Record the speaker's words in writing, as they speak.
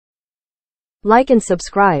Like and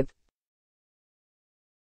subscribe.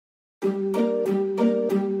 We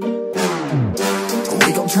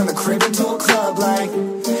gon' turn the crib into a club like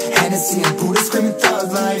Hennessy and Buddha screaming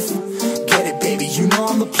thug life. Get it, baby, you know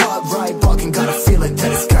I'm the plug, right? Fucking got a feeling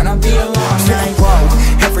that it's gonna be a long night. Whoa,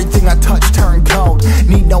 everything I touch turn cold.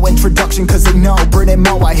 Need no introduction cause they know Brit and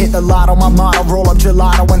Mo. I hit the lotto, my motto. Roll up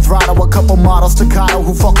gelato and throttle a couple models staccato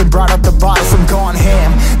who fucking brought up the bottles. I'm gone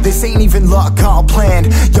ham, this ain't even luck, all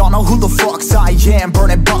planned. Y'all know who the fucks I am.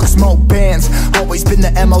 Burning bucks, smoke bands. Always been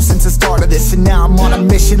the MO since the start of this. And now I'm on a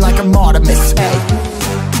mission like I'm Artemis. Hey,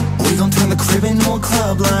 we gon' turn the crib into a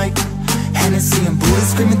club like Hennessy and Buddha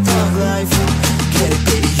screaming thug life. Get it,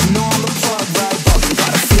 baby, you know I'm the plug, right? Fucking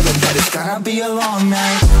got a feeling that it's gonna be a long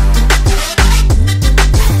night.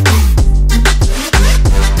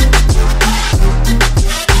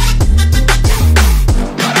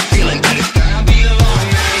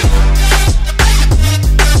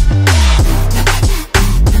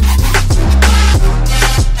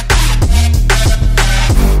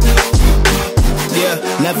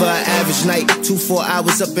 Never an average night, 2-4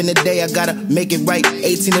 hours up in the day, I gotta make it right.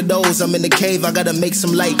 18 of those, I'm in the cave, I gotta make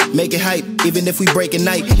some light, make it hype, even if we break a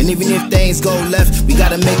night. And even if things go left, we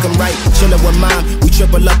gotta make them right. Chillin' with mine, we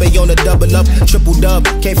triple up, they on a double up, triple dub.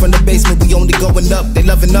 Came from the basement, we only going up, they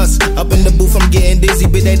loving us. Up in the booth, I'm getting dizzy,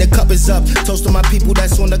 but they the cup is up. Toast to my people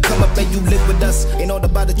that's on the come up, and you live with us. Ain't all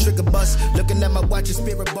about the trigger bus. Looking at my watch, and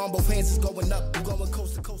spirit bomb, both hands is going up. You going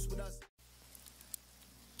coast to coast with us.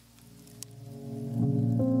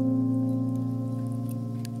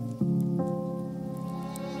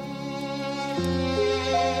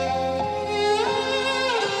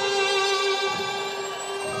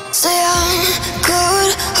 Say I'm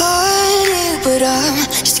good-hearted, but I'm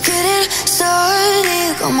just getting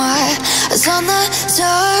started. Got my eyes on the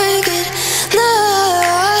target. No.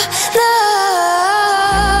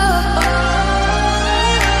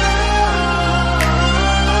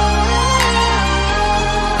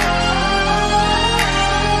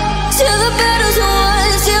 Till the battle's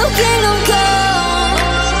won, till kingdom come.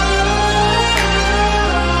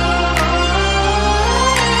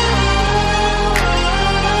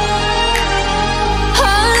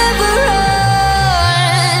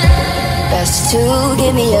 To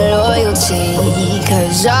give me your loyalty,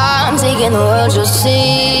 cause I'm taking the world, you'll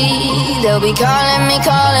see. They'll be calling me,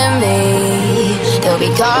 they'll be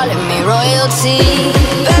calling me royalty.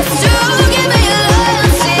 Best to